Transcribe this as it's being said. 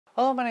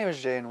Hello, my name is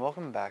Jay and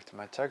welcome back to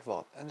my Tech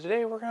Vault. And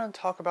today we're going to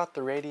talk about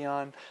the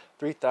Radeon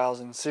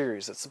 3000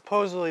 series that's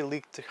supposedly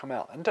leaked to come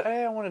out. And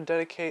today I want to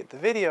dedicate the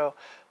video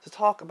to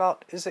talk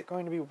about, is it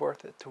going to be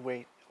worth it to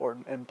wait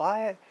and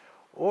buy it,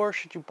 or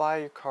should you buy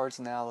your cards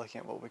now looking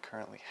at what we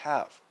currently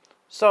have?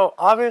 So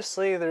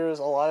obviously there's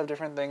a lot of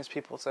different things,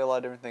 people say a lot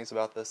of different things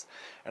about this,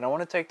 and I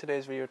want to take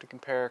today's video to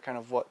compare kind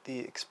of what the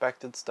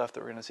expected stuff that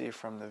we're going to see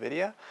from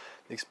NVIDIA,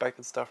 the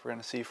expected stuff we're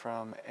going to see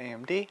from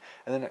AMD,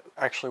 and then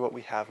actually what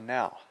we have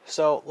now.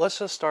 So let's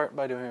just start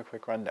by doing a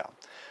quick rundown.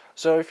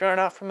 So if you're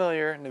not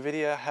familiar,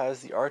 NVIDIA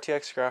has the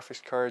RTX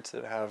graphics cards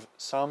that have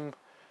some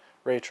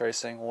ray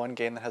tracing, one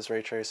game that has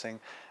ray tracing,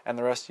 and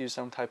the rest use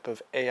some type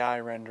of AI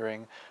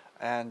rendering.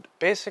 And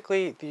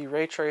basically, the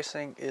ray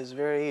tracing is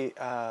very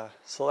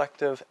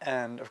selective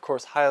and, of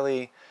course,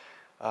 highly,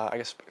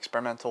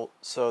 experimental,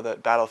 so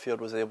that Battlefield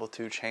was able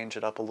to change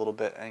it up a little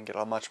bit and get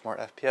a much more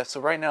FPS.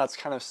 So right now, it's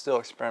kind of still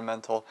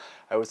experimental,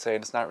 I would say,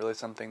 and it's not really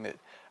something that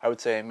I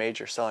would say a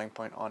major selling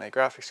point on a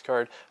graphics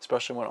card,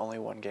 especially when only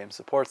one game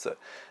supports it.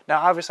 Now,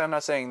 obviously, I'm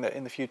not saying that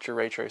in the future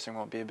ray tracing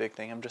won't be a big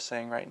thing. I'm just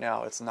saying right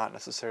now it's not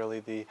necessarily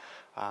the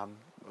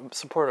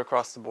support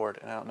across the board,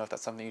 and I don't know if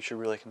that's something you should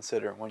really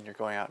consider when you're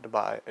going out to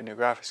buy a new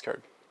graphics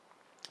card.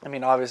 I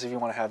mean, obviously, if you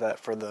want to have that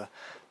for the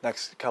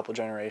next couple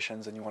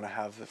generations and you want to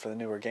have it for the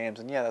newer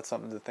games, and yeah, that's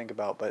something to think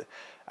about. But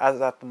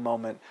as at the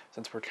moment,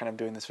 since we're kind of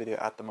doing this video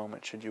at the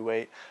moment, should you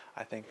wait,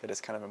 I think that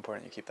it's kind of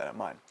important you keep that in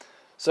mind.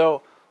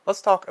 So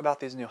let's talk about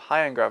these new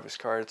high-end graphics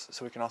cards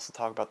so we can also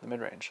talk about the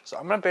mid-range. So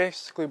I'm going to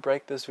basically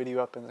break this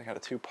video up into kind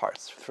of two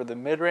parts. For the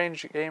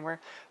mid-range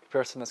gamer, the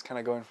person that's kind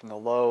of going from the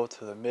low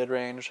to the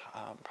mid-range,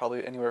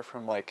 probably anywhere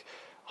from like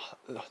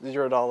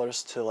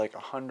 $0 to like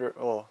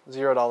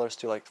 $0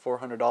 to like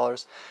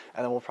 $400,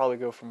 and then we'll probably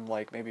go from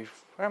like maybe,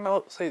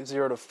 let's say, $0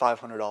 to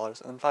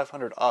 $500, and then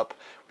 500 up,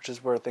 which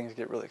is where things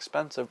get really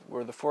expensive,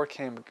 where the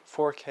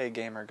 4K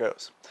gamer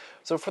goes.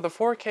 So for the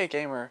 4K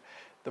gamer,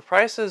 the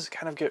prices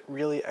kind of get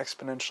really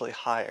exponentially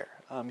higher.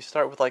 You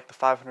start with like the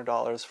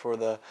 $500 for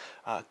the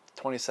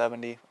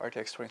 2070, RTX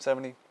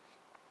 2070.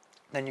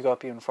 Then you go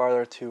up even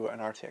farther to an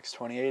RTX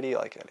 2080,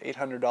 like at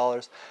 $800,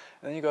 and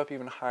then you go up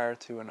even higher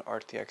to an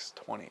RTX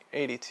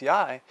 2080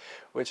 Ti,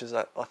 which is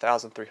at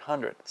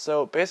 $1,300.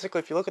 So basically,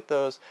 if you look at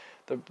those,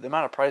 the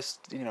amount of price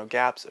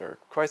gaps are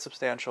quite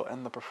substantial,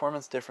 and the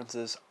performance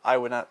differences, I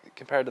would not,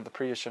 compared to the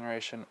previous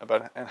generation,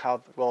 and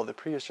how well the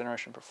previous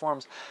generation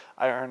performs,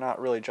 are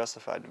not really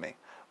justified to me.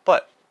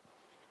 But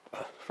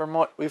from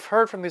what we've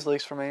heard from these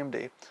leaks from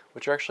AMD,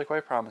 which are actually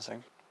quite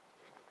promising,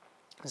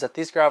 is that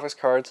these graphics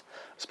cards,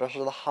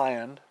 especially the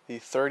high-end, the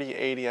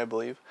 3080 I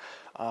believe,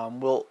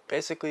 will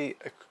basically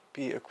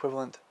be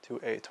equivalent to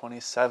a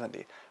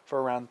 2070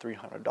 for around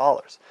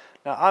 $300.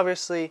 Now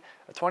obviously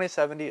a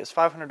 2070 is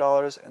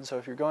 $500, and so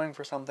if you're going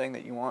for something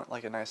that you want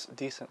like a nice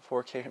decent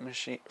 4K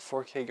machine,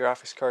 4K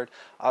graphics card,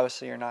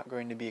 obviously you're not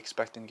going to be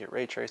expecting to get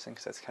ray tracing,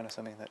 because that's kind of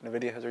something that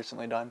NVIDIA has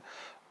recently done.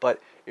 But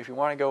if you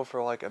want to go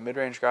for like a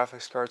mid-range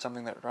graphics card,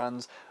 something that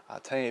runs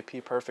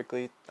 1080p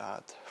perfectly,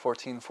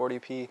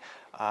 1440p,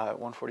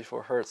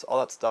 144 hertz, all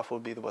that stuff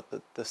would be what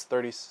this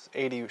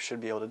 3080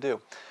 should be able to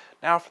do.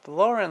 Now for the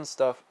lower end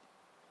stuff,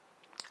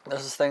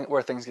 this is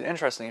where things get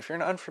interesting. If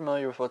you're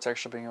unfamiliar with what's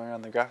actually been going on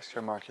in the graphics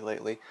card market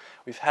lately,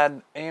 we've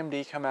had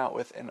AMD come out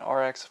with an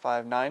RX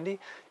 590, and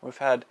we've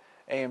had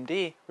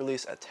AMD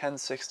release a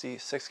 1060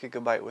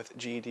 6GB with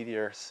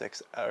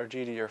GDDR6 or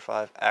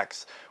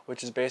GDDR5X,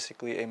 which is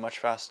basically a much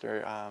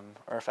faster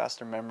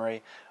faster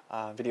memory,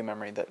 video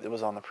memory that it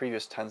was on the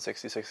previous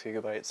 1060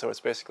 6GB. So it's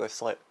basically a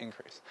slight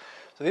increase.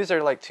 So these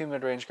are like two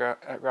mid-range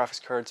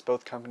graphics cards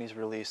both companies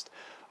released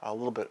a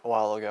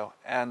while ago,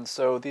 and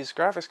so these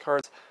graphics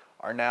cards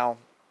are now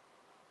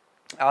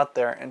out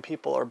there and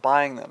people are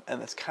buying them,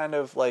 and it's kind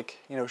of like,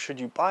 should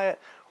you buy it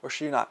or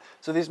should you not?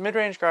 So these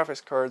mid-range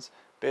graphics cards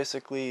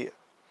basically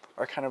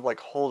are kind of like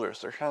holders.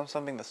 They're kind of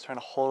something that's trying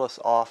to hold us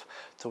off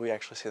till we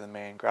actually see the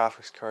main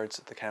graphics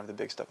cards, the kind of the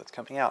big stuff that's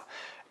coming out.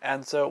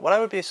 And so what I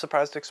would be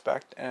surprised to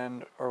expect,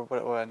 or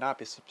what I would not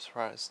be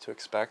surprised to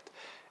expect,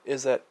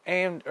 is that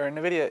AMD or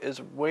NVIDIA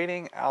is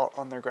waiting out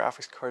on their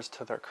graphics cards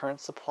till their current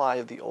supply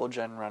of the old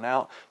gen run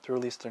out to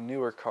release their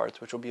newer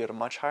cards, which will be at a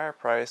much higher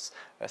price,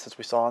 since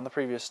we saw on the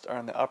previous, or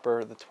in the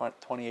upper, the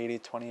 2080,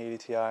 2080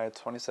 Ti,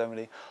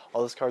 2070,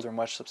 all those cards are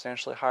much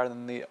substantially higher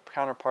than the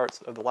counterparts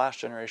of the last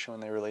generation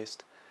when they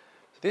released.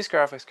 So these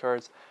graphics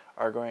cards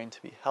are going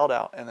to be held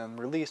out and then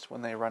released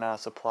when they run out of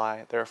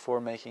supply,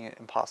 therefore making it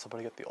impossible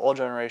to get the old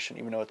generation.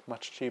 Even though it's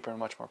much cheaper and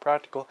much more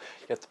practical,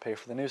 you have to pay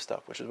for the new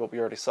stuff, which is what we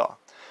already saw.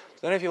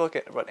 So then if you look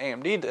at what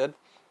AMD did,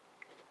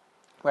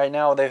 right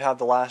now they have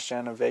the last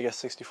gen of Vega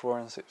 64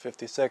 and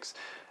 56,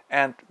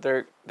 and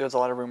there's a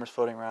lot of rumors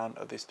floating around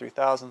of these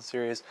 3000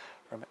 series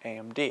from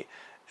AMD.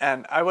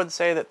 And I would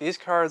say that these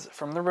cards,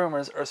 from the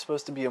rumors, are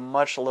supposed to be a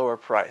much lower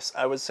price.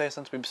 I would say,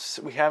 since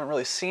we haven't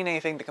really seen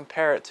anything to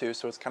compare it to,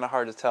 so it's kind of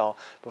hard to tell.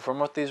 But from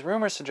what these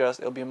rumors suggest,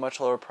 it'll be a much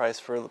lower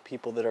price for the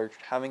people that are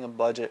having a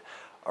budget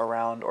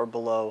around or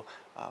below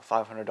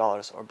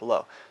 $500 or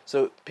below.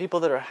 So people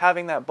that are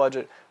having that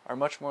budget are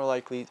much more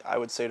likely, I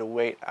would say, to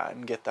wait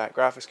and get that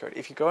graphics card.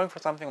 If you're going for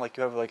something like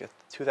you have like a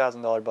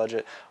 $2,000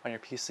 budget on your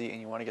PC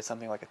and you want to get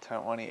something like a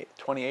 2080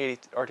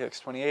 RTX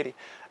 2080,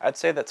 I'd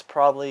say that's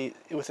probably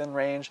within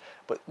range.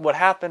 But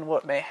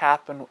what may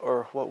happen,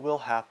 or what will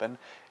happen,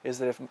 is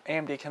that if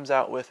AMD comes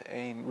out with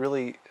a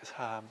really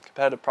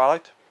competitive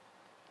product,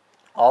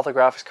 all the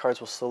graphics cards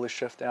will slowly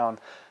shift down.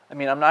 I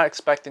mean, I'm not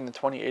expecting the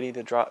 2080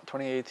 to drop,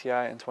 2080 Ti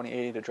and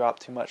 2080 to drop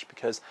too much,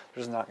 because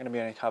there's not going to be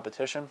any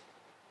competition.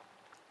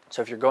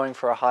 So if you're going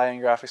for a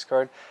high-end graphics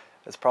card,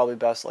 it's probably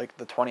best, like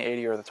the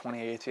 2080 or the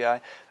 2080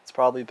 Ti, it's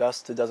probably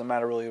best. It doesn't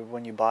matter really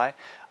when you buy.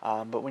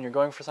 But when you're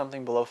going for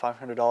something below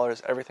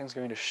 $500, everything's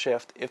going to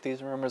shift, if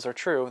these rumors are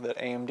true, that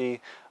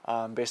AMD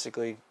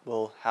basically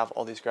will have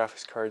all these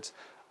graphics cards,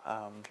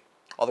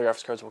 all the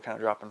graphics cards will kind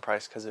of drop in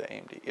price because of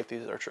AMD, if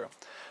these are true.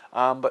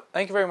 But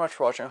thank you very much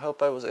for watching. I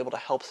hope I was able to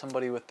help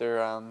somebody with their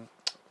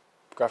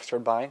graphics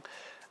card buying.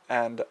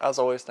 And as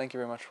always, thank you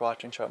very much for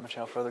watching. Check out my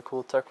channel for other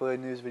cool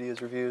tech-related news,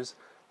 videos, reviews,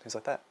 things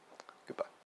like that.